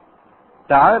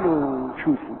 تعالوا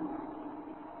شوفوا.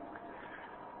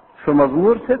 في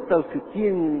مزمور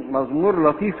 66 مزمور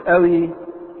لطيف قوي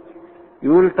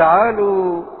يقول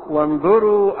تعالوا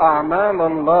وانظروا اعمال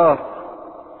الله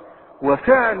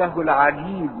وفعله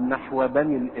العجيب نحو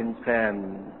بني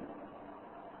الانسان.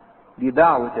 دي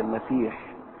دعوة المسيح.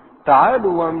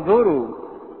 تعالوا وانظروا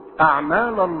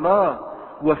اعمال الله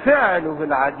وفعله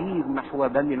العجيب نحو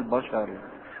بني البشر.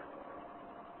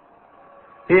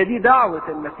 هي دي دعوة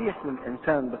المسيح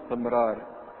للانسان باستمرار.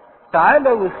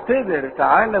 تعالى واختبر،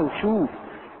 تعالى وشوف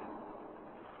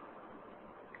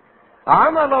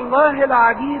عمل الله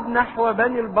العجيب نحو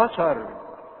بني البشر.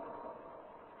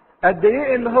 قد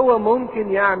ايه ان هو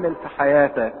ممكن يعمل في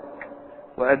حياتك،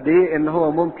 وقد ايه ان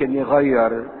هو ممكن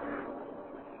يغير.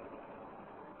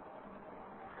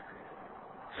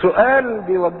 سؤال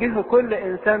بيوجهه كل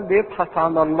انسان بيبحث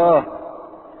عن الله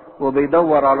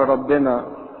وبيدور على ربنا: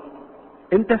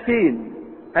 انت فين؟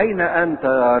 اين انت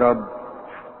يا رب؟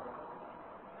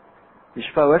 مش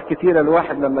فوات كتيرة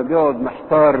الواحد لما بيقعد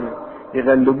محتار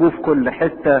يغلبوه في كل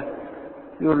حتة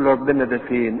يقول له ربنا ده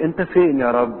فين؟ انت فين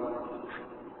يا رب؟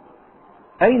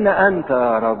 اين انت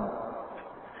يا رب؟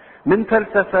 من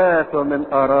فلسفات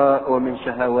ومن اراء ومن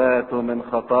شهوات ومن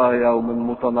خطايا ومن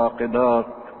متناقضات.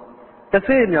 انت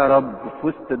فين يا رب في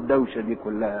وسط الدوشة دي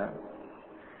كلها؟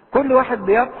 كل واحد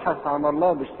بيبحث عن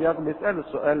الله باشتياق بيسأل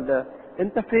السؤال ده: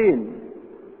 انت فين؟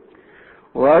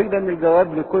 وايضا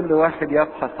الجواب لكل واحد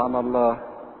يبحث عن الله: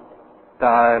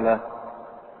 تعالى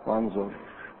وانظر.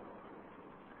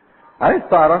 عايز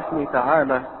تعرفني؟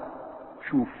 تعالى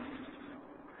شوف.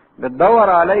 بتدور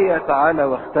عليا؟ تعالى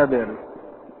واختبر.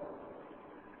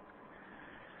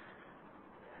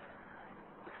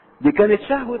 دي كانت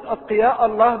شهوة اتقياء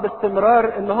الله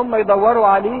باستمرار ان هم يدوروا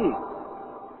عليه.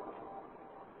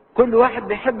 كل واحد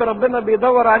بيحب ربنا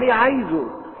بيدور عليه عايزه،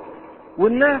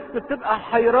 والناس بتبقى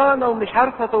حيرانة ومش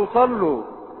عارفة توصل له.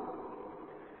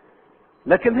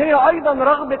 لكن هي ايضا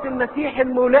رغبة المسيح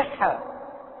الملحة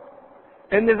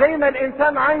ان زي ما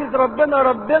الانسان عايز ربنا،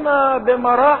 ربنا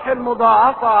بمراحل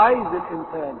مضاعفة عايز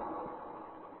الانسان.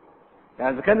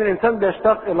 يعني اذا كان الانسان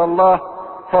بيشتاق الى الله،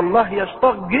 فالله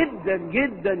يشتاق جدا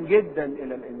جدا جدا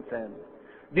الى الانسان.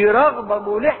 دي رغبة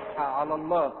ملحة على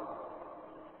الله.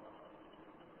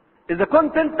 اذا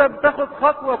كنت انت بتاخد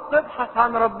خطوة بتبحث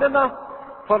عن ربنا،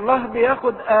 فالله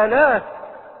بياخد آلاف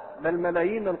بل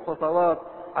ملايين الخطوات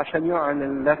عشان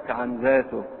يعلن لك عن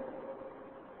ذاته.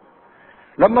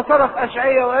 لما صرخ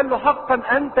أشعياء وقال له: حقا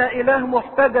أنت إله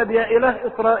محتجب يا إله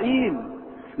إسرائيل،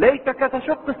 ليتك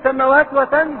تشق السماوات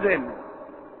وتنزل.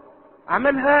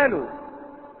 عملها له،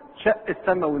 شق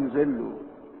السماء ونزل له.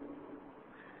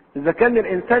 إذا كان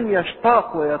الإنسان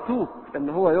يشتاق ويتوق إن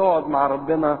هو يقعد مع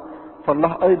ربنا،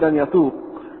 فالله أيضا يتوق.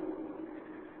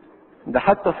 ده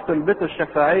حتى في طلبته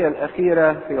الشفاعية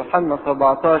الأخيرة في يوحنا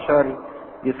 17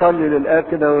 يصلي للآب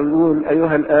كده ويقول: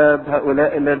 أيها الآب،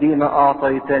 هؤلاء الذين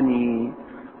أعطيتني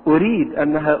أريد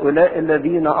أن هؤلاء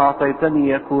الذين أعطيتني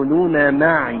يكونون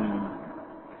معي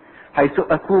حيث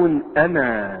أكون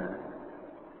أنا.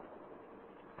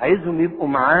 عايزهم يبقوا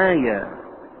معايا،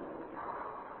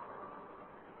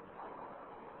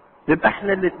 يبقى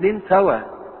احنا الاتنين سوا.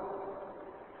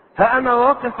 فأنا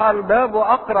واقف على الباب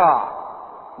وأقرع.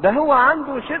 ده هو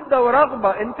عنده شدة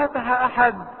ورغبة. إن فتح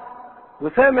أحد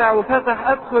وسامع وفتح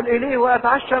أدخل إليه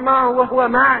وأتعشى معه وهو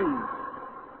معي.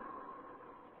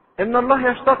 إن الله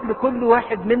يشتاق لكل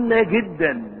واحد منا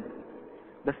جدا،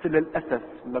 بس للأسف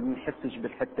ما بنحسش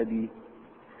بالحتة دي.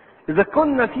 إذا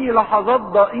كنا في لحظات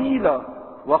ضئيلة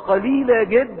وقليلة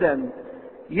جدا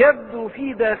يبدو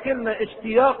في داخلنا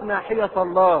اشتياق ناحية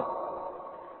الله،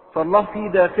 فالله في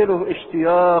داخله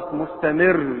اشتياق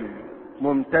مستمر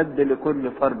ممتد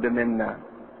لكل فرد منا.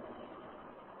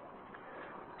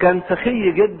 كان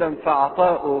سخي جدا في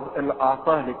عطائه اللي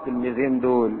اعطاه للتلميذين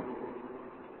دول.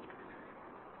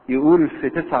 يقول في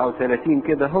 39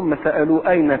 كده: هم سألوه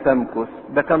اين تمكث؟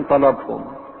 ده كان طلبهم.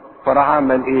 فراح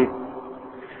عمل ايه؟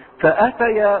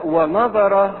 فأتي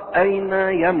ونظر اين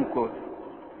يمكث.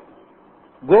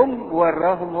 جم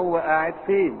وراهم هو قاعد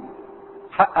فين،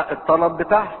 حقق الطلب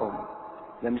بتاعهم.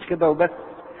 ده مش كده وبس،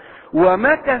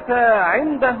 ومكث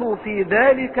عنده في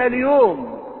ذلك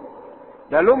اليوم.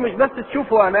 ده لهم مش بس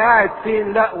تشوفوا انا قاعد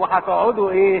فين، لا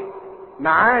وهتقعدوا ايه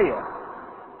معايا.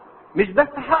 مش بس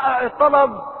حقق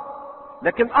الطلب،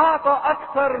 لكن اعطى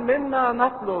اكثر مما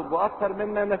نطلب واكثر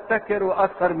مما نفتكر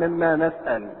واكثر مما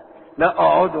نسأل. لا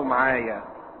اقعدوا معايا.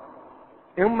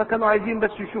 هم كانوا عايزين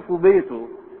بس يشوفوا بيته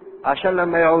عشان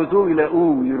لما يعوزوه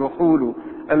يلاقوه يروحوا له.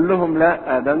 قال لهم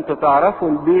لا، ده انتوا تعرفوا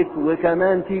البيت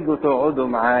وكمان تيجوا تقعدوا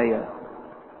معايا.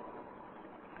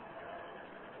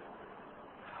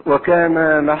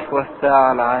 وكان نحو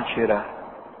الساعة 10.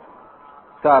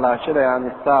 الساعة 10 يعني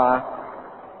الساعة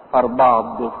 4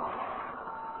 الظهر.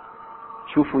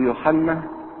 شوفوا يوحنا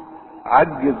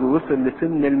عجز ووصل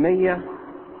لسن 100.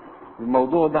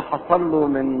 الموضوع ده حصل له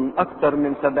من اكتر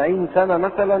من 70 سنة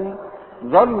مثلا.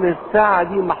 ظل الساعة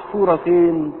دي محفورة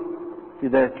فين؟ في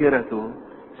ذاكرته.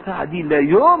 الساعة دي لا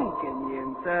يمكن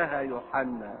ينساها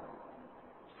يوحنا.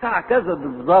 الساعة كذا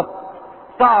بالظبط،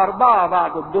 الساعة 4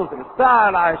 بعد الظهر،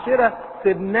 الساعة 10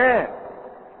 سبناه.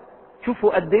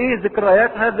 شوفوا قد ايه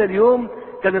ذكريات هذا اليوم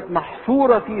كانت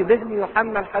محفورة في ذهن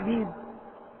يوحنا الحبيب.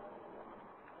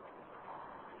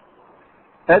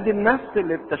 ادي النفس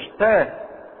اللي بتشتاه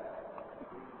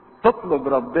تطلب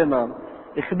ربنا.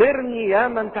 اخبرني يا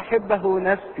من تحبه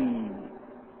نفسي،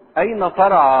 اين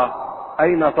ترعى،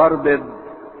 اين تربض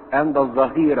عند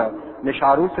الظهيرة. مش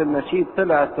عروس النشيد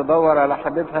طلعت تدور على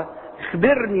حبيبها؟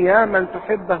 اخبرني يا من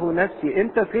تحبه نفسي،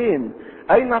 انت فين؟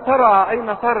 اين ترعى،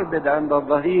 اين تربض عند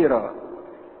الظهيرة.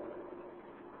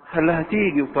 خليها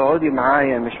تيجي وتقعدي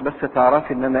معايا، مش بس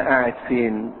تعرفي ان انا قاعد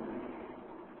فين.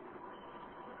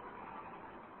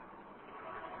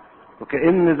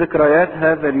 وكأن ذكريات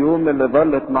هذا اليوم اللي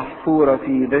ظلت محفورة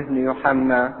في ذهن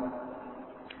يوحنا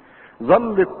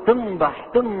ظلت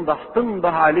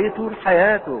تنضح عليه طول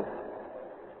حياته.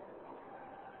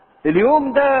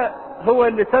 اليوم ده هو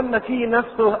اللي سمى فيه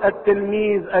نفسه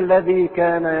التلميذ الذي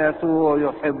كان يسوع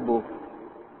يحبه.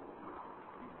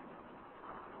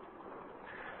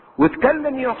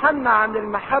 واتكلم يوحنا عن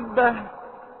المحبة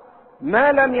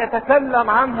ما لم يتكلم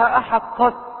عنها احد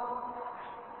قط.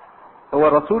 هو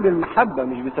رسول المحبة،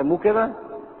 مش بيسموه كده؟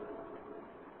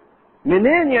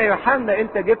 منين يا يوحنا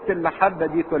انت جبت المحبة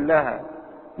دي كلها؟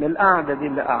 من القعدة دي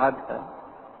اللي قعدها.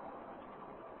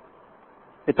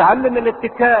 اتعلم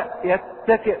الاتكاء،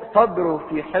 يتكئ صدره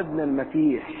في حضن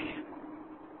المسيح.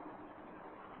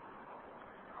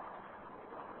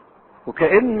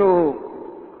 وكأنه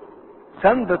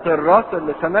سندة الراس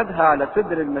اللي سندها على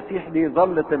صدر المسيح دي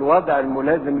ظلت الوضع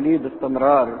الملازم ليه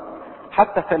باستمرار.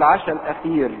 حتى في العشاء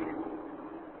الأخير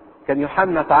كان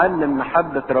يوحنا اتعلم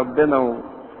محبة ربنا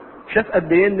وشاف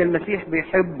قد ايه ان المسيح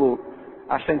بيحبه،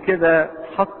 عشان كده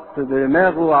حط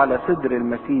دماغه على صدر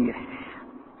المسيح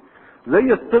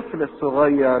زي الطفل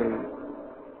الصغير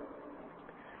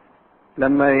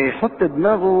لما يحط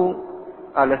دماغه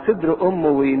على صدر امه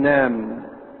وينام.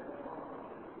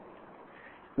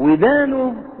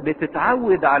 ودانه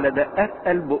بتتعود على دقات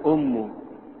قلب امه،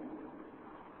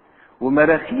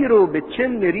 ومراخيره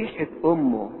بتشم ريحة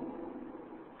امه.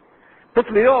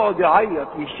 طفل يقعد يعيط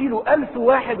يشيله 1000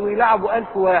 واحد ويلعبوا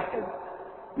 1000 واحد،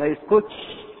 ما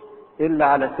يسكتش الا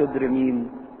على صدر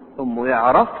مين؟ امه.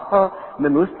 يعرفها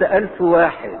من وسط 1000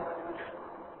 واحد.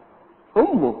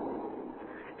 امه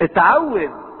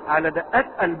اتعود على دقات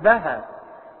قلبها.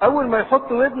 اول ما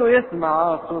يحط ودنه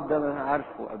يسمع الصوت ده، انا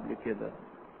عارفه قبل كده،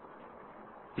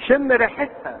 يشم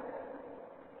ريحتها.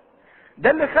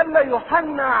 ده اللي خلى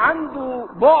يوحنا عنده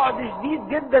بعد شديد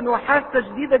جدا وحاسه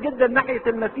شديده جدا ناحيه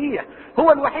المسيح.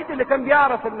 هو الوحيد اللي كان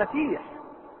بيعرف المسيح.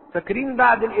 فاكرين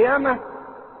بعد القيامه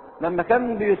لما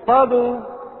كان بيصطادوا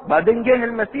بعدين جه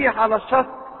المسيح على الشط،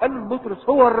 قال بطرس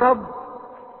هو الرب.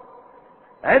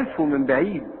 عرفوا من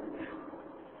بعيد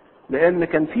لان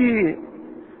كان في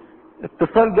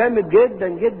اتصال جامد جدا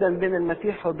جدا بين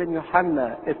المسيح وبين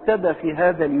يوحنا. ابتدى في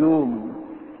هذا اليوم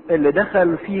اللي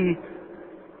دخل فيه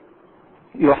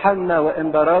يوحنا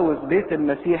واندراوس بيت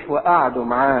المسيح وقعدوا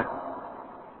معاه.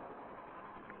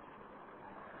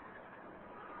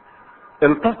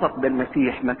 التصق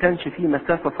بالمسيح، ما كانش فيه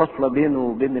مسافة فاصلة بينه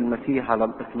وبين المسيح على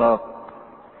الإطلاق.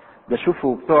 ده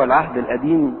شوفوا بتوع العهد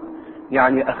القديم،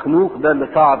 يعني أخنوخ ده اللي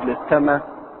صعد للسماء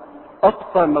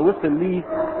أقصى ما وصل ليه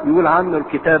يقول عنه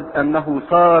الكتاب أنه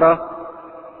صار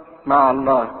مع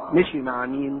الله. مشي مع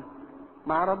مين؟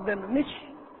 مع ربنا.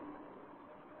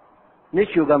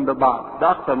 مشيوا جنب بعض،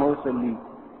 ده أقصى ما وصل ليه.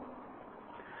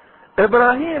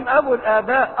 إبراهيم أبو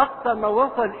الآباء أقصى ما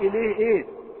وصل إليه إيه؟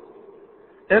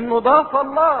 إنه ضاف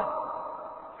الله،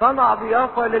 صنع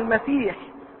ضيافة للمسيح،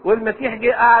 والمسيح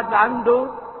جه قعد عنده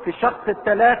في الشخص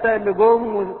الثلاثة اللي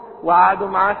جم وقعدوا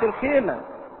معاه في الخيمة.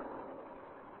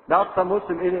 ده أقصى ما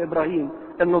وصل إليه إبراهيم،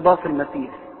 إنه ضاف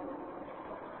المسيح.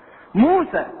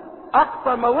 موسى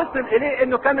أقصى ما وصل إليه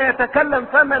إنه كان يتكلم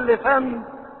فما لفم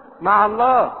مع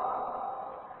الله.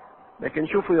 لكن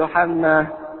شوفوا يوحنا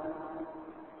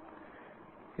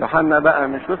بقى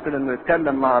مش وصل انه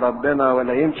يتكلم مع ربنا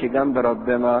ولا يمشي جنب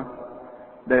ربنا.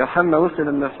 ده يوحنا وصل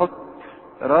انه يحط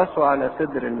راسه على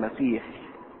صدر المسيح،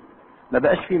 ما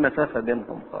بقاش فيه مسافة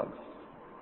بينهم خالص.